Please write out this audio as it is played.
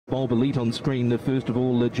Bulb Elite on screen first of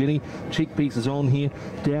all, Jenny. Cheek pieces on here,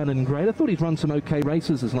 down in grade. I thought he'd run some okay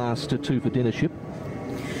races his last two for Dennership.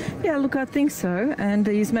 Yeah, look, I think so, and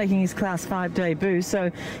he's making his Class 5 debut,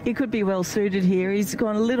 so he could be well suited here. He's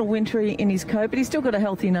gone a little wintry in his coat, but he's still got a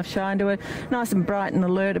healthy enough shine to it. Nice and bright and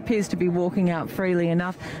alert, appears to be walking out freely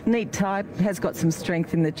enough. Neat type, has got some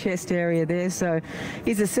strength in the chest area there, so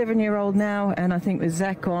he's a 7-year-old now, and I think with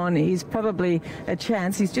Zach on, he's probably a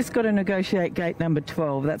chance. He's just got to negotiate gate number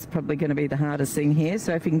 12. That's probably going to be the hardest thing here,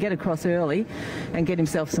 so if he can get across early and get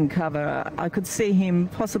himself some cover, I could see him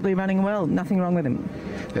possibly running well. Nothing wrong with him.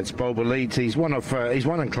 That's Bulb Elite. He's won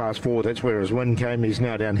in Class 4. That's where his win came. He's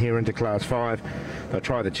now down here into Class 5. They'll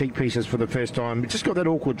try the cheek pieces for the first time. Just got that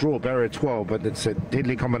awkward draw, barrier 12, but it's a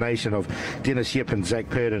deadly combination of Dennis Yip and Zach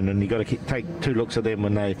Purden, and you've got to take two looks at them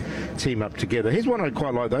when they team up together. Here's one I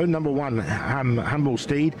quite like, though. Number 1, Humble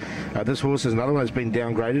Steed. This horse is another one that's been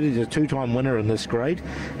downgraded. He's a 2-time winner in this grade,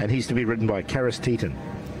 and he's to be ridden by Karis Teton.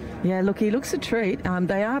 Yeah, look, he looks a treat.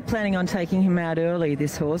 They are planning on taking him out early,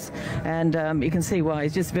 this horse, and you can see why.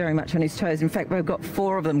 He's just very much on his toes. In fact, we've got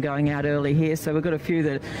 4 of them going out early here, so we've got a few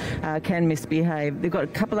that can misbehave. They've got a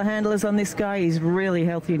couple of handlers on this guy. He's really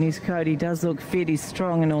healthy in his coat. He does look fit. He's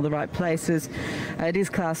strong in all the right places. It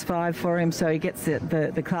is Class 5 for him, so he gets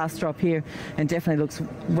the class drop here and definitely looks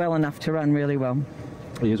well enough to run really well.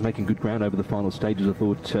 He is making good ground over the final stages. I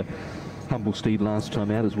thought Humble Steed last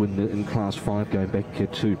time out has won in Class 5 going back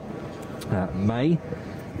to May.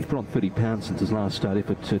 He's put on 30 pounds since his last start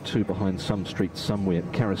effort, 2 behind Some Street Somewhere,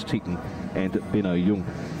 Karis Teton and Benno Jung.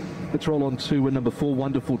 Let's roll on to number 4,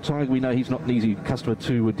 Wonderful Tiger. We know he's not an easy customer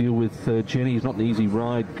to deal with, Jenny. He's not an easy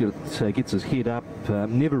ride, gets his head up,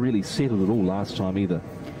 never really settled at all last time either.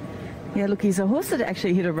 Yeah, look, he's a horse that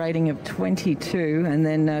actually hit a rating of 22, and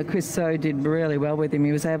then Chris So did really well with him.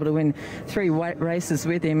 He was able to win 3 races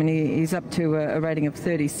with him, and he's up to a rating of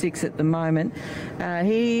 36 at the moment.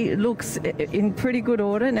 He looks in pretty good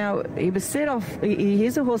order. Now, he was set off. He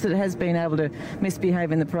is a horse that has been able to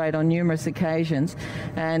misbehave in the parade on numerous occasions,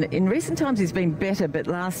 and in recent times he's been better, but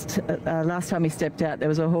last time he stepped out, there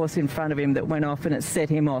was a horse in front of him that went off, and it set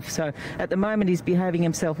him off. So at the moment, he's behaving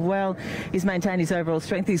himself well. He's maintained his overall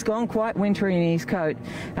strength. He's gone quite wintry in his coat.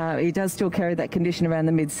 He does still carry that condition around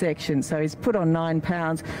the midsection, so he's put on 9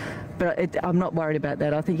 pounds, but I'm not worried about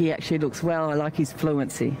that. I think he actually looks well. I like his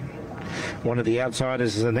fluency. One of the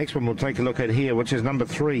outsiders is the next one we'll take a look at here, which is number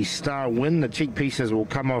 3, Star Win. The cheek pieces will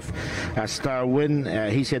come off Star Win.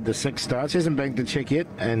 He's had the 6 starts, hasn't banked the check yet,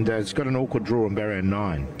 and it's got an awkward draw in barrier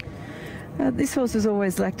 9. This horse has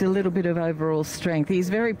always lacked a little bit of overall strength. He's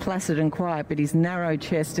very placid and quiet, but he's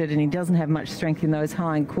narrow-chested and he doesn't have much strength in those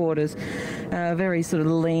hind quarters. Very sort of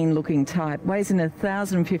lean-looking type. Weighs in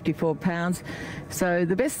 1,054 pounds. So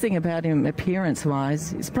the best thing about him,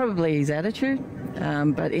 appearance-wise, is probably his attitude.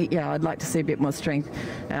 Yeah, I'd like to see a bit more strength.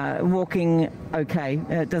 Walking okay.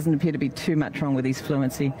 It doesn't appear to be too much wrong with his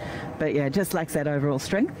fluency. But yeah, just lacks that overall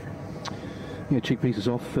strength. Yeah, cheek pieces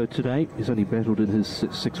off today. He's only battled in his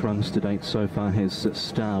 6 runs to date so far, has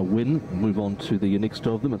Star Win. Move on to the next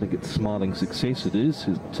of them. I think it's Smiling Success it is.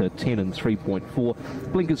 It's 10 and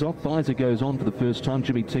 3.4. Blinkers off, visor goes on for the first time.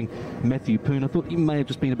 Jimmy Ting, Matthew Poon. I thought he may have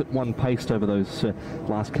just been a bit one-paced over those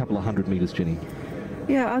last couple of 100 metres, Jenny.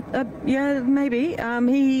 Yeah, yeah, maybe.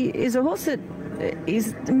 He is a horse that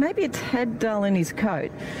is maybe a tad dull in his coat.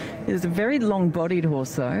 He's a very long-bodied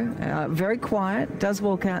horse, though, very quiet, does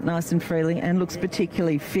walk out nice and freely, and looks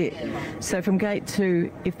particularly fit. So from gate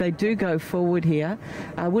 2, if they do go forward here,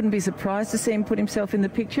 I wouldn't be surprised to see him put himself in the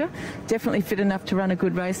picture. Definitely fit enough to run a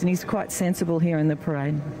good race, and he's quite sensible here in the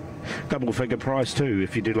parade. Double-figure price too,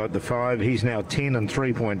 if you do like the 5. He's now 10 and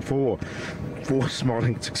 3.4. For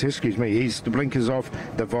Smiling Success, excuse me. The blinkers off,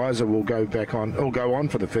 the visor will go back on, or go on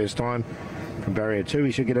for the first time. From barrier 2,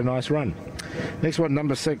 he should get a nice run. Next one,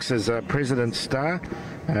 number 6, is President Star.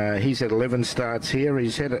 He's had 11 starts here.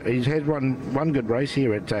 He's had one good race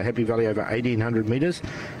here at Happy Valley over 1,800 metres.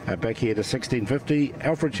 Back here to 1,650.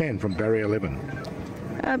 Alfred Chan from barrier 11.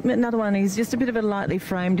 Another one, he's just a bit of a lightly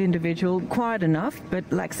framed individual, quiet enough, but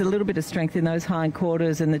lacks a little bit of strength in those hind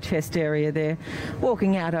quarters and the chest area there.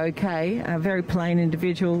 Walking out okay, a very plain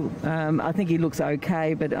individual. I think he looks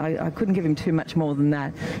okay, but I couldn't give him too much more than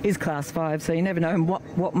that. He's Class 5, so you never know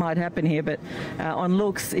what might happen here, but on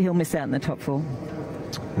looks, he'll miss out in the top 4.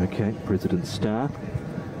 Okay, President Star.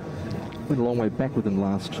 Went a long way back with him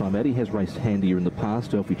last time out. He has raced handier in the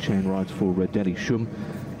past. Alfie Chan rides for Danny Shum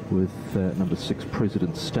with number 6,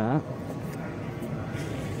 President Star.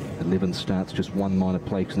 11 starts, just 1 minor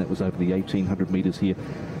place, and that was over the 1,800 metres here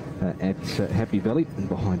at Happy Valley, and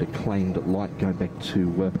behind a claimed light going back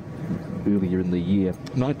to earlier in the year.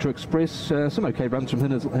 Nitro Express, some okay runs from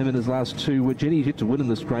him in his last two. Jenny's yet to win in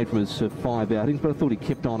this grade from his 5 outings, but I thought he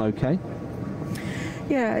kept on okay.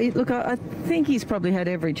 Yeah, look, I think he's probably had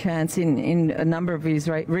every chance in a number of his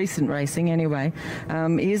recent racing anyway.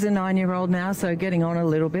 He is a 9-year-old now, so getting on a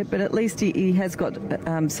little bit, but at least he has got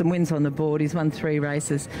some wins on the board. He's won 3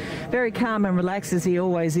 races. Very calm and relaxed, as he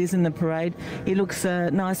always is in the parade. He looks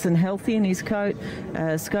nice and healthy in his coat,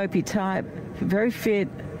 scopy type, very fit.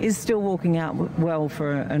 Is still walking out well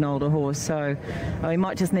for an older horse, so he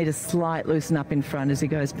might just need a slight loosen up in front as he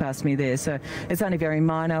goes past me there. So it's only very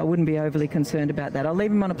minor. I wouldn't be overly concerned about that. I'll leave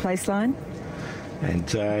him on a place line. And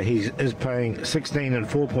he is paying 16 and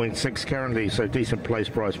 4.6 currently, so decent place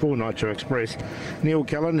price for Nitro Express. Neil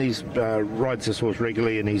Cullen, he's rides this horse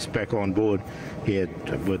regularly, and he's back on board here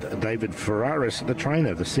with David Ferraris, the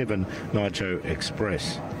trainer, the 7 Nitro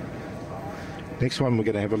Express. Next one we're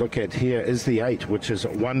going to have a look at here is the 8, which is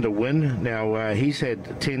Wonder Win. Now, he's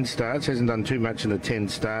had 10 starts, hasn't done too much in the 10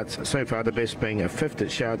 starts. So far, the best being a 5th at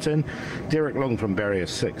Shoughton. Derek Long from barrier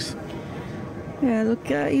 6. Yeah, look,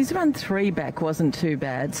 his run 3 back wasn't too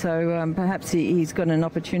bad, so perhaps he's got an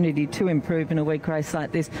opportunity to improve in a weak race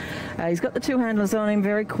like this. He's got the 2 handlers on him,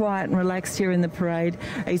 very quiet and relaxed here in the parade.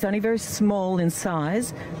 He's only very small in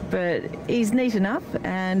size, but he's neat enough,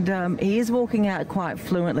 and he is walking out quite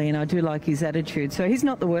fluently, and I do like his attitude, so he's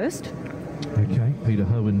not the worst. Okay, Peter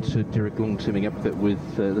Ho and Derek Long teaming up a bit with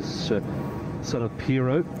this son of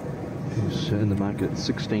Piero, who's in the market at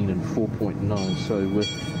 16 and 4.9, so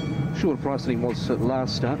shorter price than he was at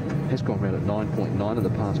last start. Has gone around at 9.9 in the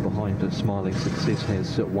past behind Smiling Success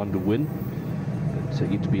has Wonder Win.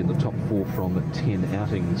 But yet to be in the top 4 from 10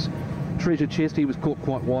 outings. Treasure Chest, he was caught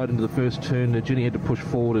quite wide into the first turn. Jenny had to push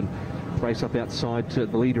forward and race up outside the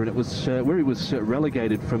leader, and it was where he was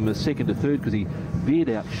relegated from 2nd to 3rd because he veered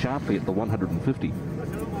out sharply at the 150.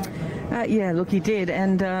 Yeah, look, he did,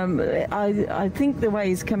 and I think the way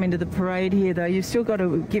he's come into the parade here, though, you've still got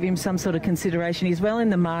to give him some sort of consideration. He's well in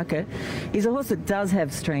the market. He's a horse that does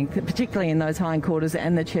have strength, particularly in those hindquarters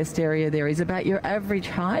and the chest area there. He's about your average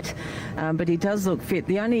height, but he does look fit.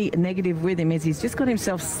 The only negative with him is he's just got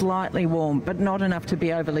himself slightly warm, but not enough to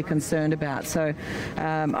be overly concerned about. So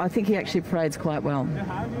I think he actually parades quite well.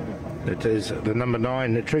 It is the number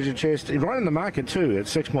 9, the Treasure Chest. He's right in the market too at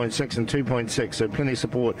 6.6 and 2.6, so plenty of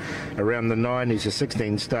support around the 9. He's a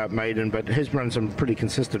 16-start maiden, but has run some pretty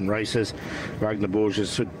consistent races. Wagner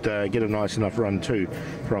Borges should get a nice enough run too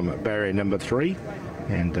from barrier number 3,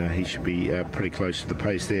 and he should be pretty close to the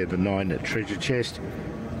pace there. The 9 at Treasure Chest,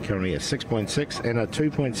 currently at 6.6 and a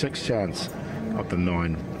 2.6 chance of the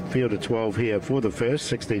 9. Field of 12 here for the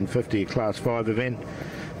first 1650 Class 5 event.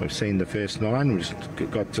 We've seen the first 9. We've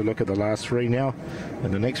got to look at the last 3 now.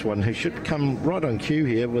 And the next one, who should come right on cue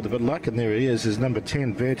here with a bit of luck, and there he is number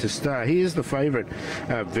 10, Virtus Star. He is the favourite,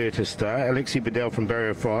 Virtus Star. Alexi Bedell from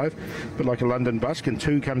barrier 5. But like a London bus, can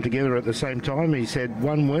 2 come together at the same time? He's had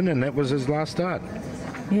 1 win, and that was his last start.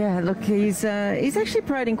 Yeah, look, he's actually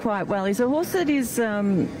parading quite well. He's a horse that is,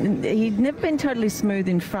 he'd never been totally smooth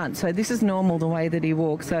in front, so this is normal the way that he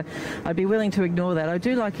walks, so I'd be willing to ignore that. I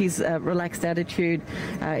do like his relaxed attitude.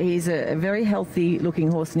 He's a very healthy looking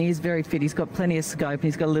horse, and he is very fit. He's got plenty of scope, and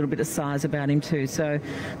he's got a little bit of size about him too, so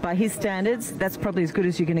by his standards, that's probably as good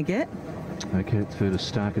as you're going to get. Okay, it's Virtus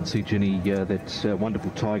Star. I can see Jenny, that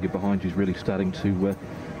wonderful tiger behind you is really starting to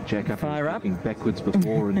jack up. Fire up. Looking backwards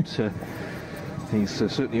before, and he's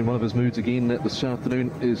certainly in one of his moods again this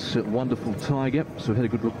afternoon. Is Wonderful Tiger. So we had a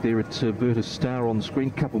good look there at Virtus Star on the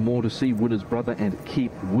screen. Couple more to see. Winner's Brother and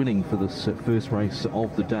Keep Winning for this first race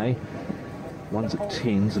of the day. One's at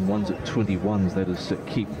 10s and one's at 21s. That is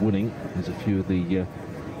Keep Winning. There's a few of the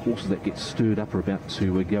horses that get stirred up are about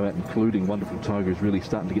to go out, including Wonderful Tiger is really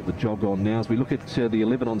starting to get the jog on now. As we look at the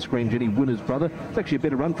 11 on screen, Jenny, Winner's Brother. It's actually a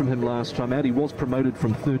better run from him last time out. He was promoted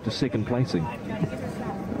from 3rd to 2nd placing.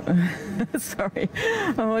 Sorry,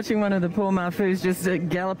 I'm watching one of the poor Marfoos just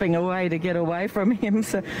galloping away to get away from him.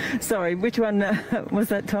 So, sorry, which one was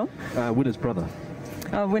that, Tom? Winner's Brother.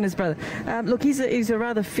 Oh, Winner's Brother. Look, he's a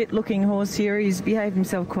rather fit-looking horse here. He's behaved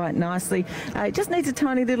himself quite nicely. He just needs a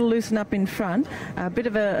tiny little loosen up in front. A bit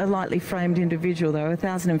of a lightly framed individual, though.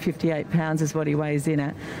 1,058 pounds is what he weighs in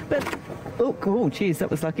at. But, oh, geez,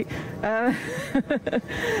 that was lucky. That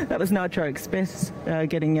was Nitro Express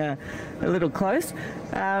getting a little close.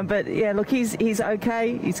 But, yeah, look, he's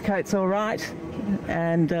okay. His coat's all right.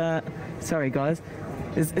 And, sorry, guys,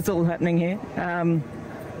 it's all happening here.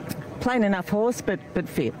 Plain enough horse, but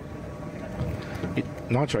fit.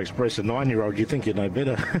 Nitro Express, a 9-year-old, you think you'd know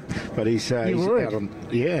better, but he's out on.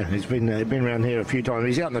 Yeah, he's been around here a few times.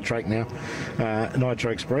 He's out on the track now.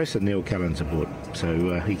 Nitro Express and Neil Cullen's aboard,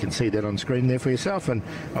 so you can see that on screen there for yourself, and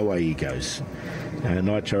away he goes.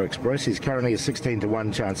 Nitro Express is currently a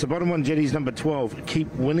 16-1 chance. The bottom one, Jetty's number 12,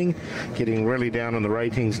 Keep Winning, getting really down on the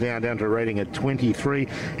ratings now, down to a rating at 23.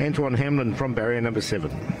 Antoine Hamlin from barrier number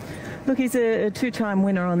 7. Look, he's a two-time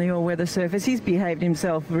winner on the all-weather surface. He's behaved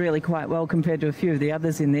himself really quite well compared to a few of the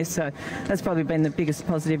others in this, so that's probably been the biggest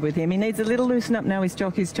positive with him. He needs a little loosen up now. His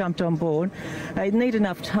jockey's jumped on board. He need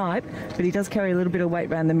enough type, but he does carry a little bit of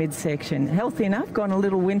weight around the midsection. Healthy enough, gone a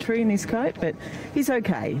little wintry in his coat, but he's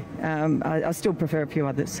okay. I still prefer a few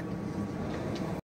others.